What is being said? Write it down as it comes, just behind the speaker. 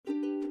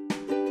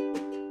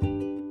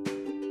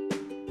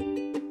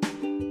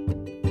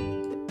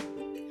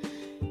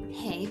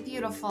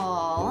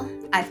beautiful.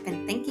 I've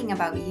been thinking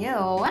about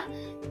you.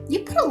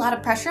 You put a lot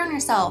of pressure on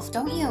yourself,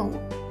 don't you?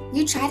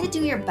 You try to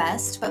do your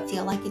best, but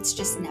feel like it's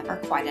just never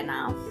quite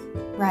enough,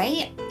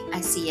 right? I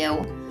see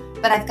you.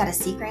 But I've got a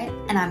secret,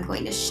 and I'm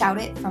going to shout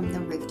it from the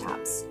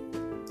rooftops.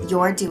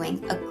 You're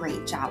doing a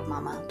great job,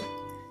 Mama.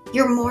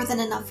 You're more than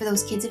enough for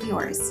those kids of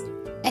yours.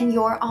 And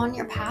you're on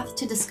your path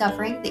to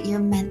discovering that you're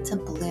meant to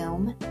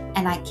bloom,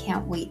 and I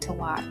can't wait to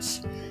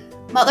watch.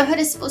 Motherhood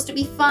is supposed to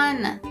be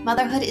fun.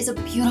 Motherhood is a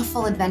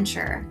beautiful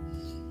adventure.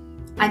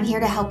 I'm here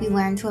to help you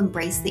learn to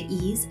embrace the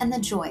ease and the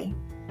joy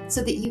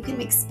so that you can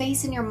make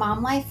space in your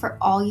mom life for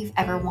all you've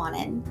ever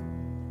wanted.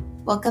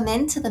 Welcome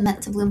into the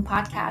Meant to Bloom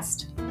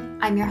podcast.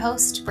 I'm your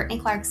host, Brittany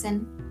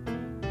Clarkson.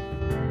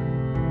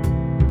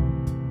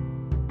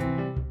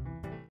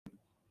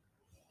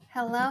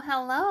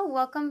 Hello.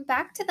 Welcome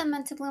back to the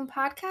Meant to Bloom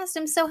podcast.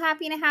 I'm so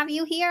happy to have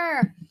you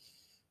here.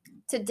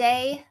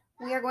 Today,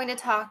 we are going to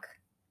talk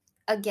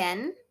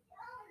again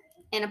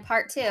in a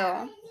part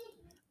 2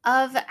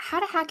 of how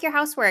to hack your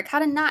housework, how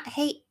to not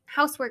hate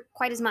housework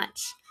quite as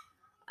much.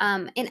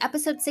 In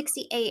episode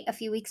 68, a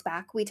few weeks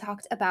back, we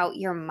talked about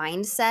your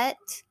mindset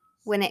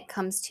when it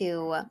comes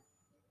to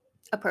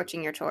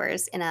approaching your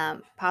chores in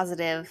a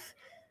positive,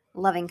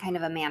 loving kind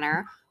of a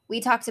manner. We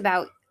talked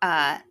about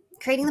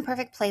creating the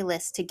perfect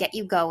playlist to get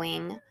you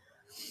going,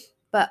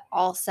 but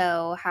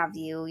also have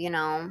you,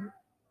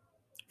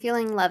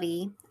 feeling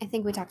lovey. I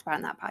think we talked about it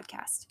in that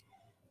podcast.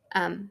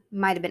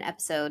 Might have been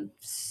episode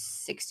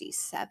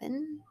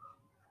 67,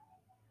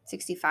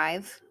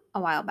 65, a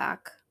while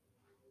back.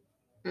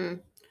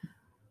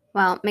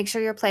 Well, make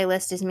sure your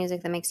playlist is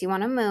music that makes you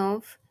want to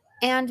move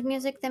and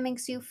music that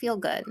makes you feel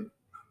good.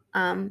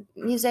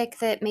 Music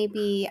that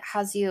maybe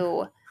has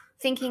you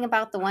thinking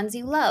about the ones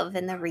you love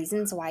and the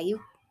reasons why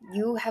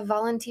you have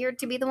volunteered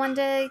to be the one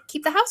to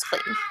keep the house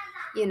clean,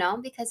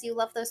 because you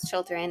love those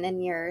children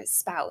and your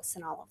spouse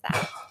and all of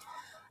that.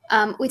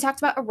 We talked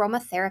about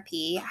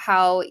aromatherapy,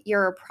 how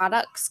your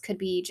products could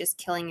be just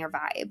killing your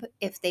vibe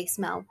if they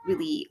smell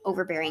really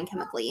overbearing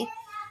chemically.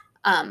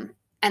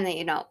 And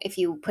then, if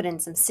you put in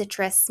some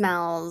citrus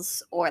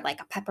smells or like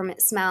a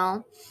peppermint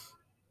smell,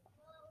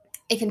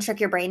 it can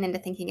trick your brain into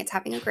thinking it's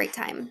having a great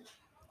time.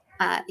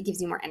 It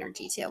gives you more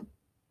energy too,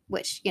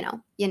 which,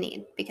 you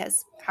need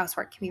because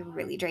housework can be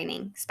really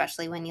draining,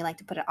 especially when you like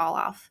to put it all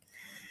off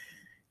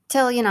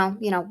till,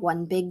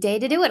 one big day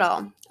to do it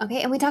all.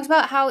 Okay. And we talked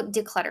about how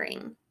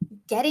decluttering,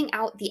 getting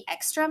out the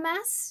extra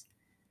mess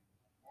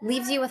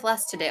leaves you with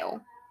less to do,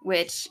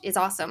 which is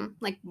awesome.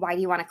 Like, why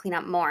do you want to clean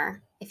up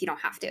more if you don't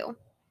have to?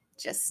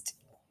 Just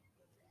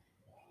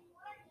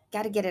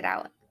got to get it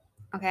out.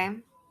 Okay.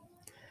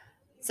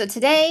 So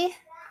today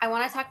I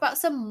want to talk about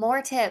some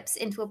more tips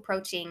into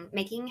approaching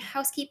making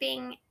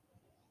housekeeping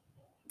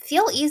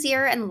feel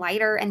easier and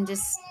lighter and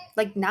just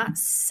like not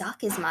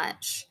suck as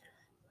much,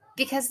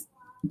 because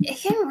it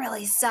can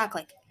really suck.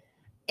 Like,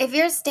 if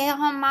you're a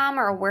stay-at-home mom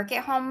or a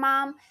work-at-home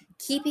mom,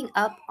 keeping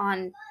up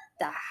on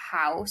the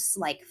house,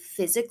 like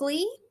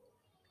physically,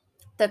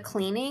 the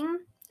cleaning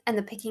and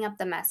the picking up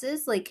the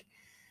messes, like,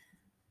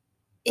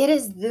 it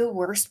is the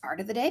worst part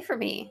of the day for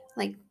me.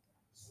 Like,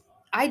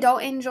 I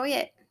don't enjoy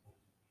it.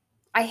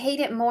 I hate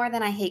it more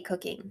than I hate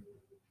cooking.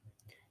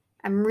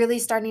 I'm really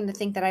starting to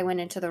think that I went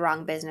into the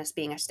wrong business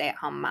being a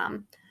stay-at-home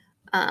mom.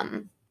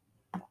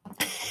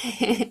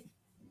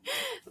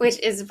 Which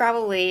is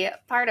probably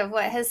part of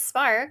what has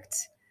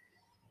sparked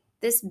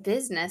this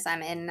business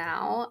I'm in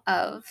now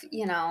of,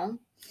 the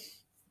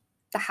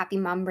Happy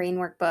Mom Brain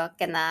Workbook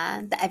and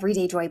the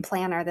Everyday Joy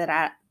Planner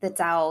that's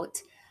out.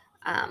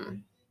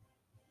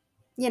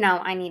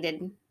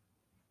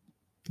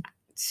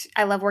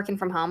 I love working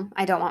from home.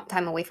 I don't want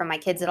time away from my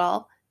kids at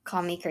all.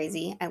 Call me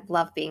crazy. I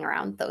love being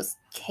around those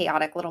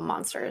chaotic little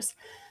monsters.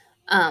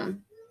 But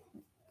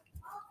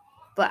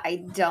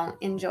I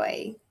don't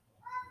enjoy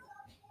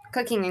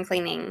cooking and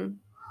cleaning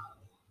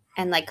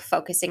and like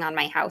focusing on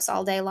my house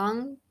all day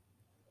long.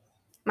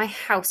 My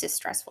house is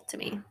stressful to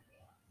me.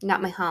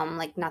 Not my home,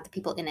 like not the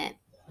people in it,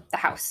 the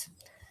house.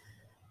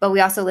 But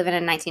we also live in a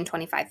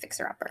 1925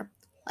 fixer-upper.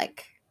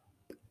 Like,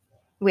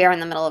 we are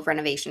in the middle of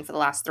renovation for the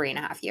last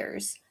 3.5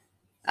 years.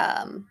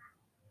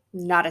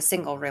 Not a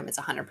single room is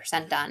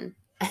 100% done.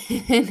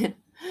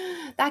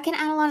 That can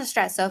add a lot of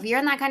stress. So if you're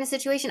in that kind of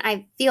situation,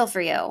 I feel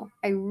for you.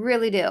 I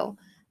really do.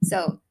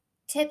 So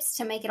tips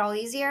to make it all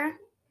easier?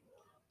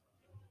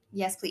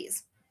 Yes,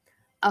 please.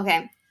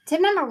 Okay. Tip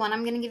number 1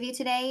 I'm going to give you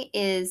today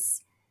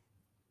is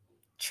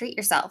treat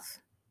yourself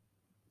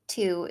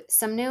to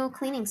some new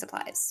cleaning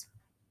supplies.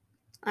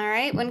 All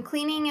right. When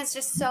cleaning is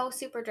just so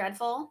super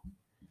dreadful,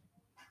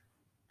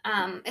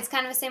 it's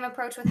kind of the same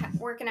approach with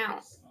working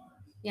out.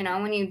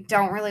 When you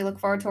don't really look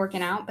forward to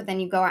working out, but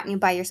then you go out and you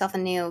buy yourself a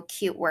new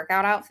cute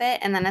workout outfit.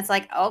 And then it's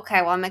like,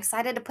 okay, well, I'm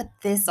excited to put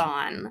this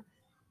on.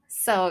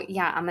 So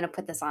yeah, I'm going to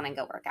put this on and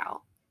go work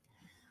out.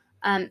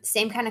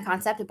 Same kind of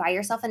concept. Buy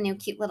yourself a new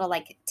cute little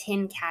like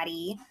tin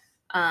caddy.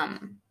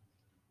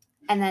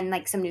 And then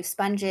like some new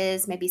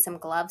sponges, maybe some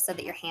gloves so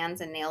that your hands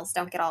and nails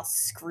don't get all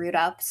screwed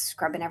up,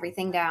 scrubbing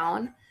everything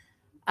down.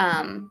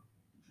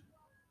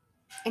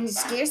 And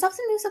just get yourself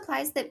some new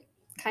supplies that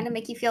kind of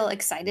make you feel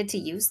excited to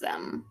use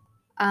them.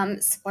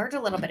 Splurge a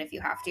little bit if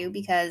you have to,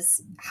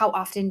 because how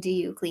often do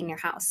you clean your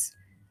house?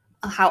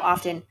 How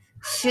often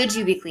should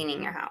you be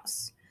cleaning your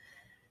house?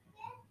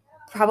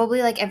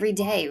 Probably like every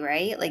day,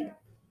 right? Like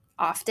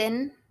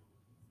often.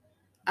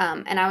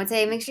 And I would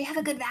say make sure you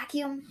have a good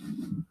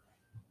vacuum.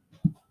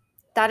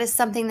 That is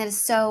something that is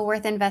so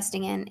worth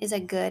investing in, is a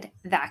good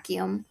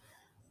vacuum.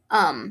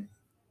 Um,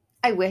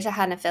 I wish I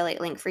had an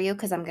affiliate link for you,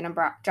 because I'm gonna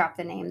drop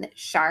the name, that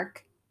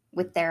Shark,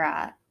 with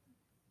their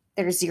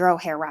zero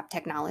hair wrap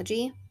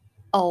technology.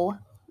 Oh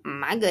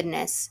my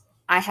goodness.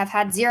 I have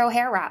had zero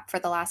hair wrap for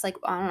the last, like,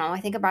 I don't know, I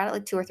think I bought it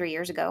like 2 or 3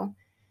 years ago.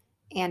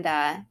 And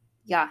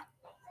yeah,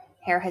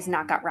 hair has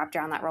not got wrapped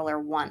around that roller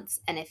once.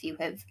 And if you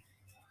have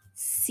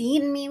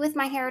seen me with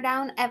my hair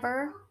down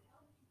ever,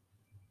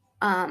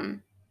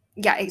 um,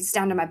 yeah, it's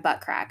down to my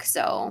butt crack.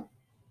 So,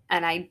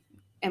 and I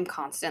am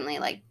constantly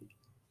like,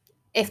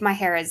 if my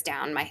hair is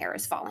down, my hair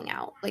is falling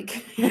out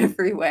like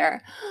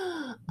everywhere.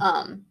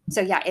 So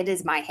yeah, it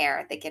is my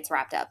hair that gets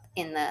wrapped up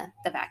in the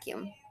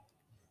vacuum.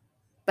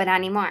 But not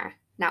anymore.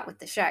 Not with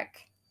the Shark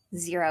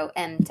Zero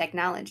M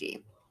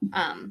technology.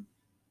 Um,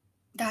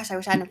 Gosh, I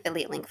wish I had an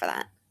affiliate link for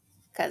that,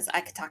 because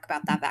I could talk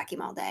about that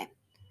vacuum all day.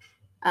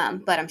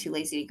 But I'm too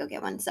lazy to go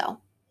get one. So,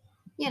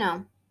 you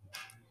know,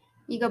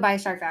 you go buy a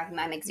Shark vacuum,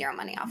 I make zero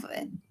money off of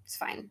it. It's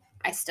fine.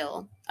 I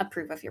still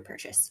approve of your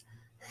purchase.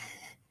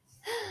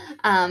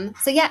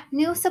 So yeah,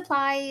 new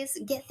supplies,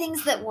 get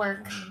things that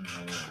work.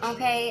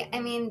 Okay. I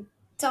mean,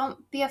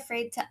 don't be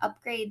afraid to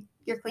upgrade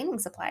your cleaning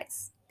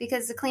supplies,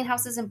 because the clean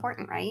house is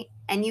important, right?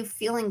 And you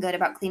feeling good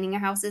about cleaning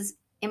your house is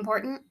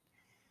important.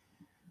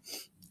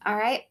 All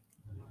right.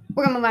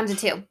 We're gonna move on to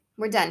 2.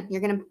 We're done.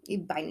 You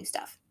buy new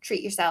stuff.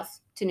 Treat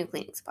yourself to new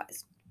cleaning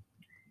supplies.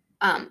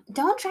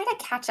 Don't try to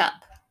catch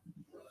up.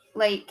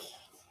 Like,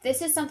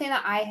 this is something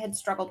that I had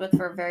struggled with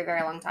for a very,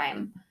 very long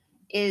time,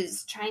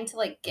 is trying to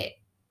like get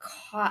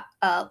caught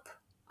up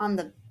on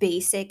the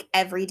basic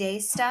everyday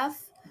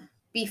stuff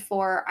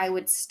before I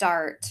would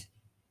start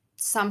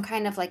some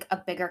kind of like a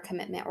bigger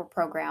commitment or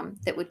program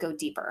that would go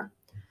deeper.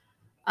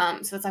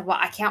 So it's like, well,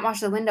 I can't wash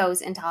the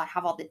windows until I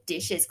have all the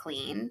dishes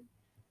clean.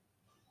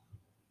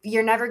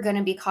 You're never going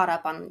to be caught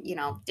up on,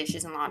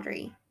 dishes and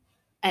laundry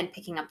and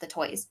picking up the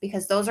toys,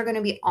 because those are going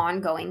to be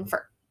ongoing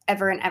for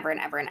ever and ever and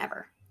ever and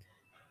ever.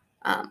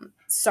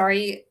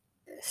 Sorry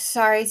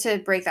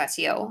to break that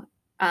to you,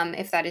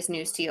 if that is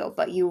news to you,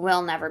 but you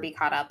will never be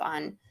caught up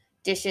on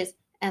dishes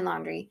and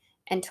laundry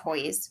and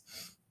toys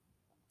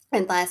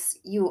unless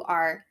you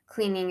are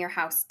cleaning your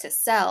house to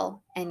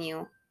sell, and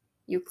you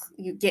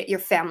get your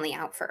family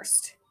out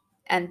first,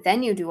 and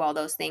then you do all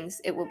those things.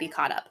 It will be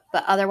caught up,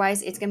 but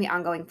otherwise it's going to be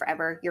ongoing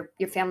forever.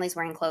 Your family's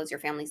wearing clothes, your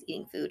family's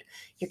eating food,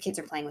 your kids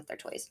are playing with their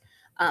toys.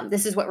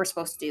 This is what we're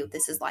supposed to do.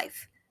 This is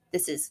life.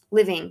 This is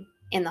living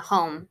in the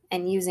home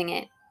and using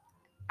it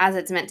as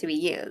it's meant to be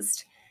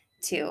used,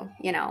 to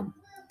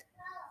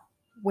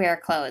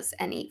wear clothes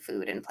and eat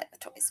food and play with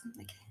toys.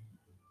 Like,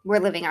 we're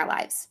living our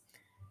lives.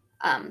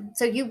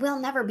 So you will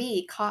never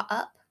be caught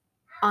up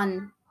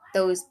on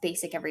those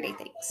basic everyday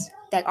things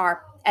that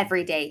are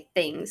everyday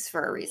things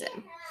for a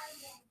reason.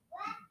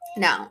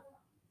 Now,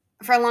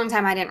 for a long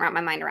time, I didn't wrap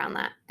my mind around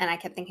that. And I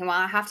kept thinking, well,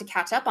 I have to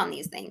catch up on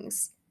these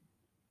things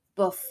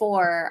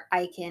before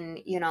I can,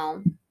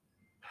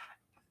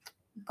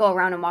 go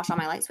around and wash all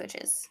my light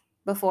switches,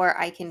 before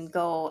I can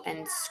go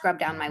and scrub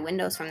down my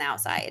windows from the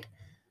outside.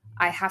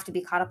 I have to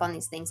be caught up on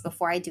these things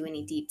before I do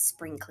any deep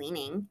spring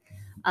cleaning.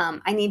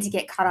 I need to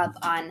get caught up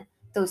on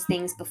those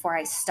things before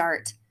I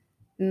start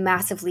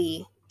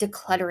massively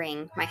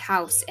decluttering my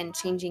house and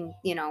changing,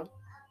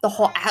 the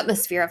whole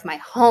atmosphere of my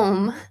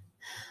home.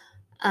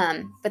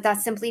 But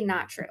that's simply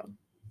not true.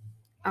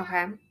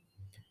 Okay.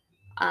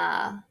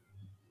 Uh,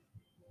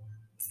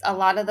 a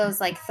lot of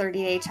those like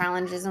 30-day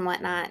challenges and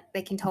whatnot,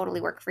 they can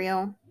totally work for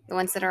you. The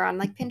ones that are on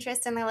like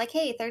Pinterest and they're like,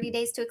 hey, 30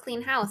 days to a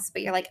clean house.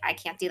 But you're like, I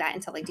can't do that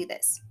until I do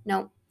this.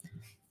 No,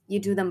 you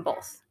do them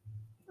both.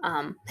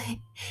 Um,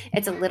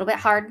 it's a little bit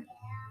hard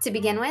to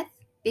begin with,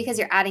 because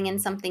you're adding in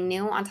something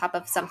new on top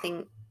of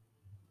something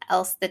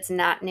else that's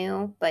not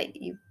new, but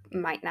you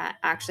might not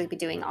actually be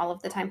doing all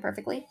of the time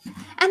perfectly.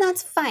 And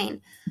that's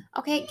fine.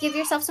 Okay, give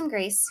yourself some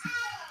grace.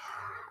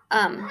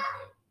 Um,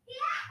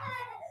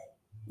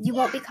 you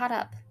won't be caught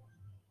up.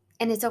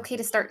 And it's okay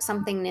to start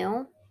something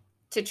new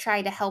to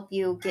try to help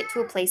you get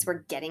to a place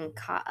where getting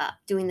caught up,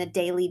 doing the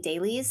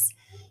dailies,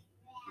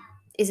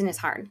 isn't as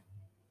hard.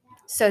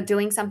 So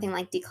doing something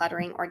like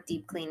decluttering or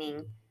deep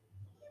cleaning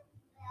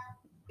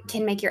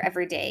can make your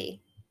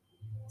everyday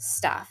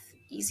stuff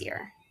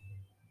easier.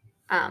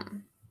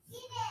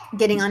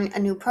 Getting on a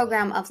new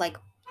program of like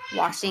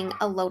washing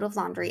a load of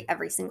laundry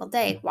every single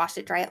day, wash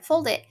it, dry it,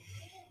 fold it,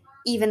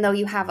 even though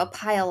you have a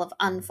pile of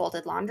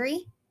unfolded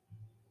laundry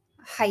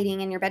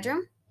hiding in your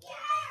bedroom,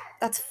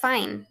 that's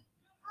fine.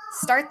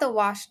 Start the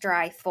wash,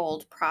 dry,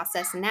 fold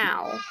process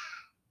now.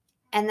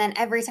 And then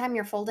every time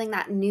you're folding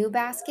that new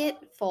basket,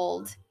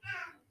 fold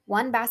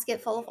one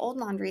basket full of old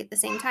laundry at the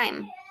same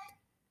time.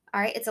 All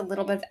right, it's a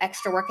little bit of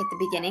extra work at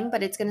the beginning,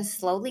 but it's going to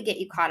slowly get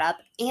you caught up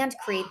and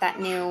create that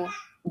new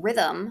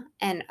rhythm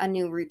and a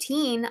new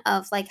routine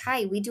of like,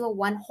 hi, we do a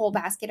one whole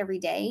basket every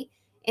day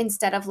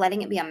instead of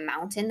letting it be a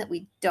mountain that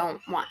we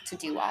don't want to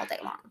do all day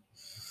long.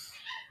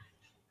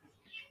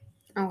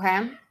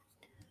 Okay?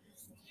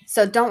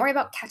 So don't worry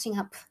about catching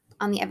up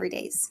on the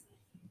everydays.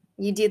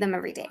 You do them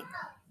every day.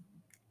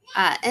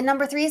 And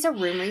number 3 is a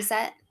room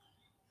reset.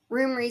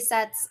 Room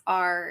resets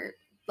are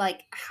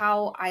like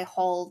how I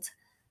hold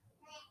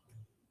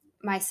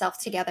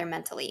myself together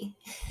mentally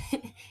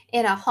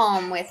in a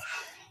home with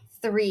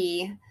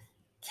 3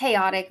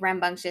 chaotic,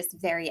 rambunctious,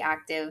 very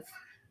active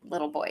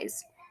little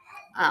boys.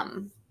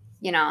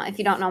 If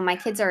you don't know, my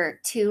kids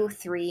are 2,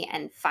 3,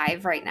 and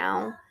 5 right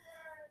now.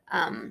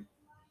 And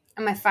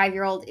my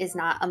 5-year-old is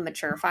not a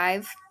mature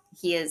 5.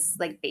 He is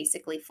like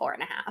basically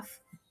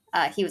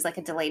 4.5. He was like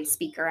a delayed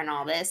speaker and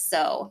all this,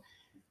 so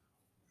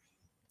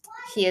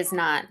he is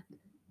not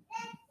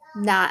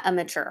a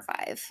mature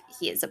 5.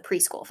 He is a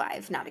preschool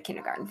 5, not a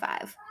kindergarten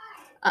 5.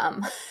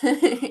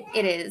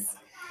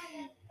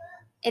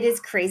 It is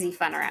crazy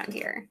fun around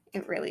here.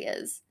 It really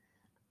is.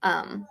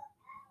 But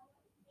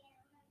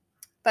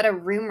a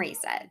room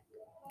reset.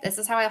 This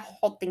is how I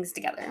hold things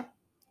together.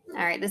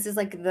 All right, this is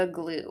like the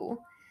glue.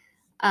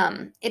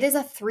 It is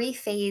a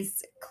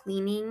 3-phase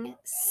cleaning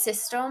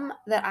system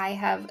that I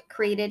have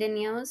created and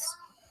used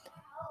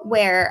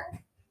where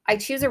I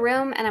choose a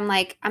room and I'm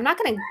like, I'm not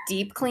going to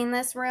deep clean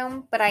this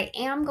room, but I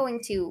am going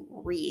to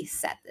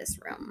reset this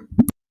room.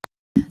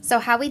 So,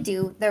 how we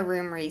do the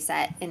room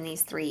reset in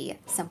these 3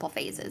 simple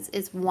phases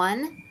is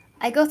 1,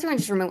 I go through and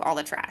just remove all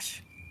the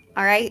trash.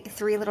 All right,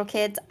 3 little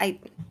kids, I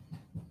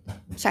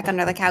check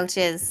under the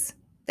couches.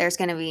 There's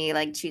going to be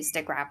like cheese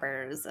stick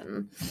wrappers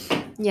and,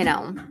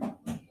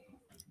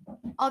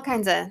 all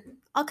kinds of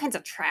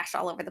trash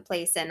all over the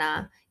place, and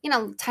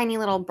tiny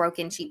little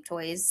broken cheap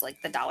toys like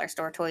the dollar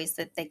store toys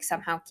that they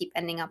somehow keep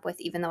ending up with,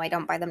 even though I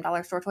don't buy them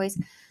dollar store toys.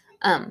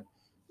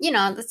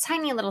 The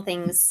tiny little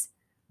things,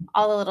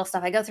 all the little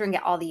stuff. I go through and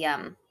get all the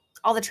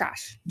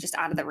trash just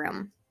out of the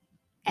room,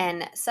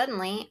 and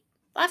suddenly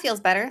that feels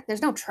better.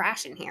 There's no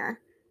trash in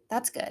here.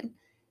 That's good.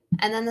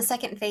 And then the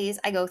second phase,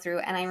 I go through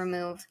and I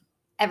remove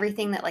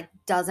everything that like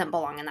doesn't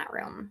belong in that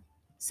room.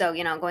 So,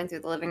 going through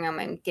the living room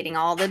and getting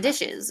all the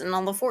dishes and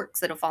all the forks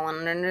that have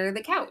fallen under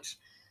the couch.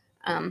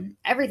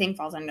 Everything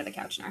falls under the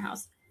couch in our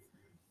house.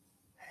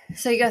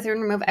 So you go through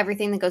and remove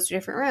everything that goes to a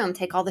different room.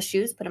 Take all the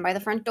shoes, put them by the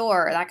front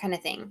door, that kind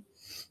of thing.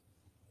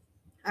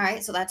 All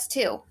right, so that's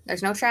 2.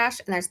 There's no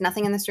trash and there's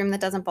nothing in this room that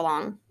doesn't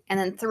belong. And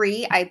then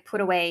 3, I put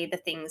away the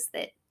things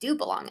that do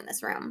belong in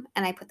this room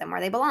and I put them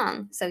where they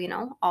belong. So,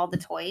 all the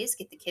toys,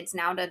 get the kids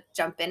now to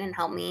jump in and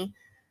help me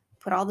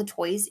put all the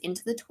toys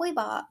into the toy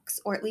box,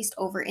 or at least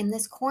over in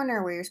this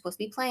corner where you're supposed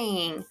to be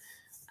playing.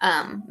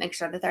 Make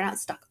sure that they're not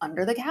stuck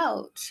under the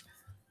couch.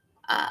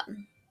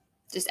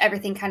 Just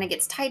everything kind of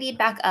gets tidied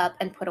back up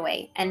and put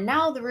away. And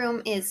now the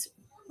room is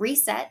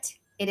reset.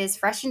 It is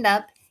freshened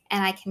up,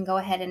 and I can go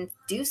ahead and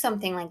do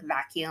something like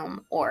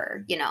vacuum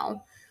or,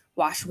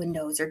 wash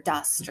windows or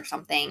dust or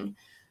something.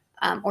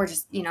 Or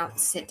just,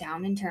 sit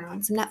down and turn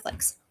on some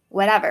Netflix,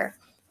 whatever.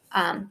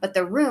 But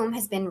the room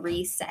has been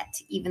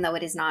reset, even though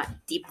it is not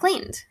deep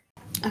cleaned.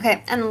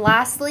 Okay, and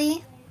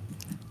lastly,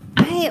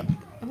 I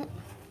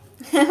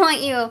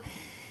want you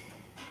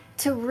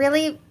to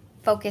really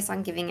focus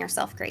on giving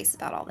yourself grace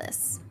about all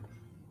this.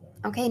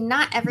 Okay,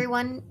 not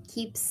everyone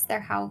keeps their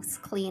house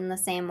clean the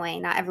same way.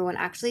 Not everyone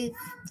actually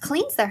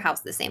cleans their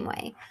house the same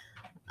way.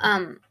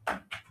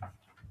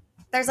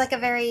 There's like a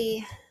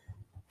very,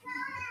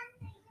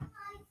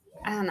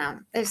 I don't know,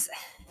 there's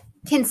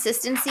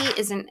consistency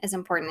isn't as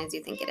important as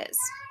you think it is.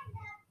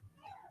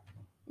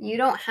 You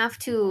don't have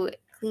to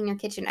clean your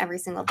kitchen every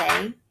single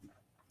day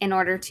in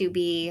order to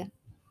be,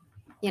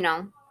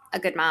 a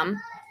good mom,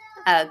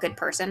 a good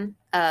person,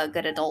 a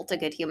good adult, a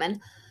good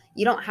human.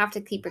 You don't have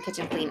to keep your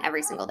kitchen clean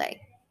every single day.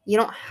 You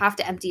don't have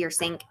to empty your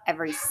sink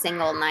every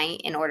single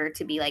night in order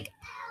to be like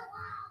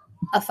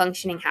a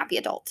functioning, happy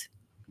adult.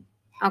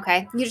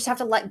 Okay? You just have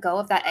to let go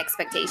of that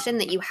expectation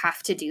that you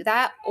have to do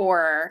that,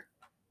 or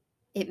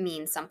it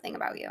means something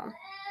about you.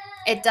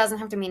 It doesn't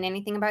have to mean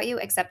anything about you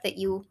except that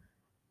you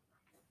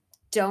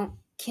don't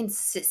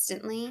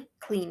consistently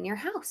clean your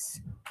house.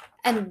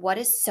 And what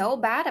is so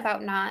bad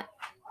about not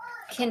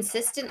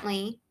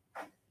consistently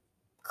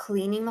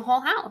cleaning the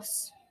whole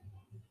house?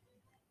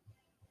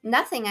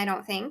 Nothing, I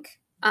don't think.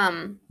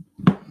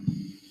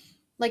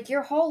 Like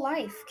your whole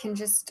life can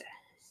just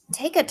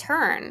take a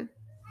turn.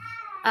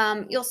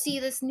 You'll see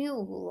this new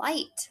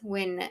light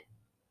when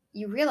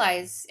you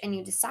realize and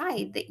you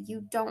decide that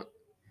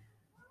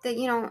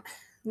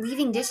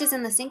leaving dishes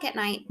in the sink at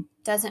night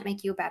doesn't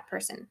make you a bad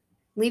person.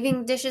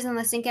 Leaving dishes in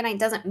the sink at night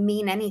doesn't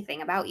mean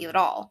anything about you at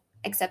all,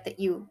 except that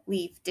you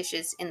leave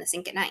dishes in the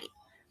sink at night.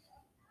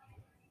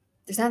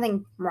 There's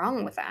nothing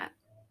wrong with that.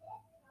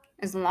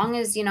 As long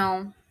as,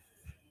 your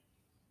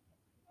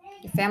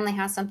family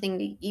has something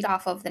to eat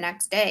off of the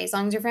next day, as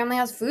long as your family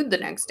has food the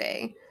next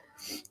day.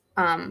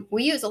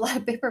 We use a lot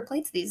of paper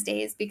plates these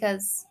days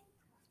because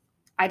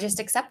I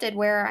just accepted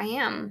where I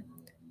am.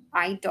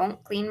 I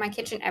don't clean my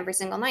kitchen every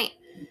single night.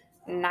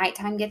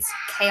 Nighttime gets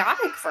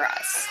chaotic for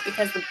us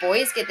because the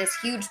boys get this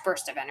huge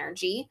burst of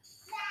energy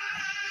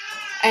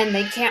and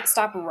they can't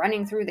stop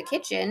running through the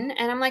kitchen.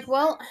 And I'm like,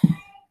 well,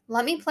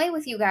 let me play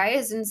with you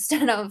guys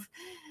instead of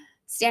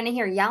standing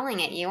here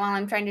yelling at you while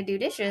I'm trying to do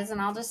dishes, and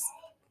I'll just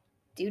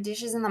do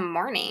dishes in the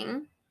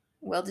morning.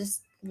 We'll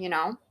just,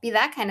 be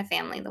that kind of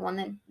family, the one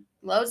that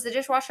loads the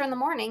dishwasher in the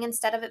morning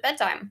instead of at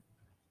bedtime.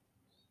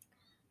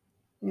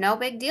 No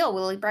big deal.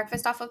 We'll eat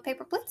breakfast off of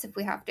paper plates if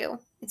we have to.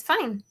 It's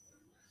fine.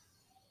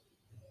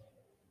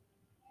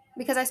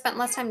 Because I spent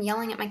less time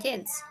yelling at my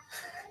kids.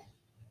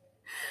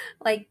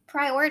 Like,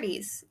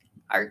 priorities.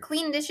 Are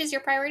clean dishes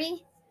your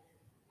priority?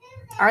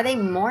 Are they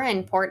more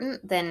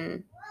important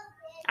than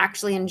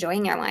actually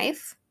enjoying your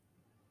life?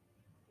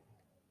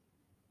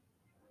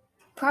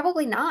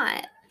 Probably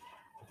not.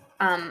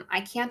 I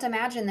can't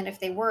imagine that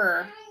if they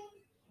were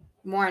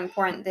more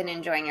important than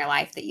enjoying your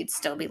life, that you'd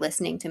still be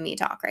listening to me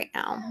talk right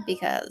now,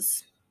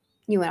 because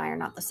you and I are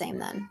not the same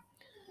then.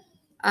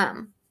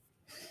 Um,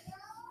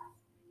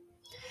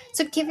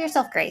 so give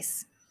yourself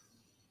grace.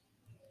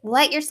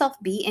 Let yourself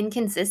be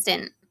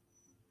inconsistent.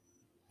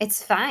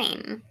 It's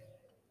fine.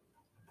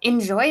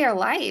 Enjoy your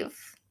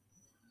life.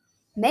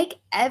 Make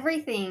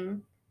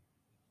everything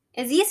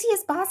as easy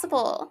as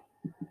possible.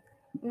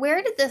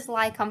 Where did this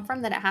lie come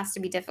from that it has to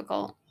be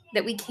difficult?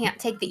 That we can't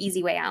take the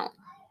easy way out?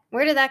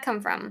 Where did that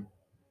come from?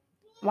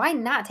 Why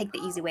not take the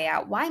easy way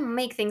out? Why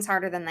make things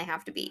harder than they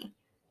have to be?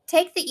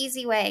 Take the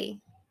easy way.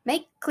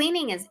 Make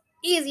cleaning as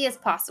easy as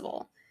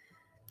possible.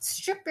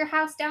 Strip your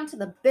house down to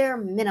the bare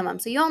minimum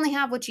so you only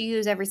have what you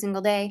use every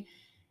single day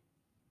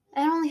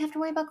and only have to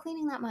worry about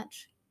cleaning that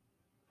much.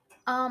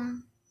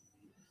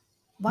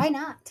 Why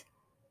not?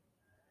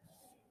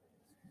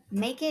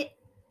 Make it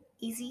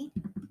easy.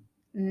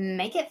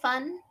 Make it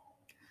fun.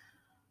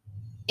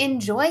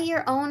 Enjoy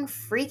your own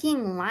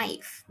freaking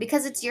life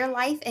because it's your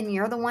life and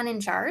you're the one in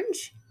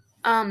charge.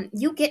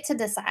 You get to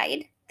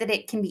decide that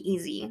it can be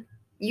easy.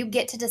 You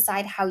get to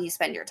decide how you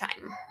spend your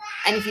time.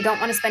 And if you don't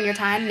want to spend your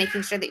time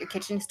making sure that your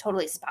kitchen is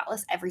totally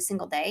spotless every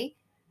single day,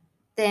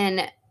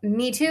 then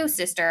me too,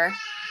 sister.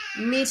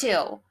 Me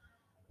too.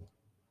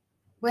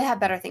 We have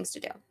better things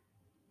to do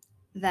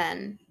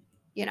than,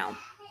 you know,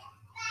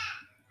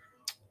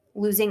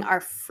 losing our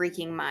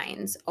freaking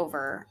minds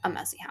over a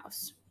messy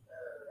house.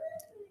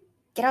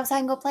 Get outside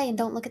and go play and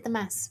don't look at the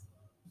mess.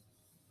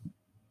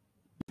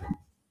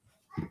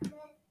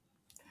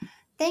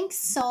 Thanks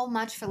so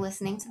much for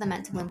listening to the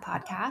Meant to Bloom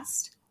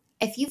podcast.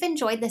 If you've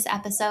enjoyed this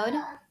episode,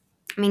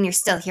 you're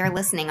still here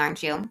listening,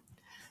 aren't you?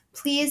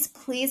 Please,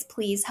 please,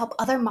 please help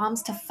other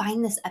moms to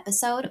find this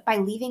episode by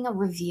leaving a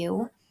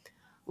review,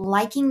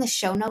 liking the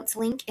show notes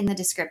link in the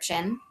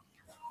description,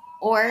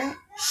 or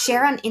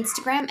share on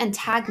Instagram and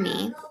tag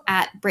me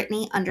at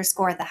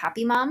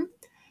Brittany_the_happy_mom.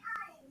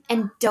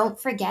 And don't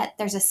forget,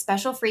 there's a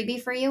special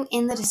freebie for you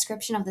in the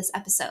description of this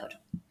episode.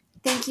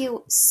 Thank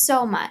you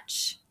so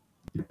much.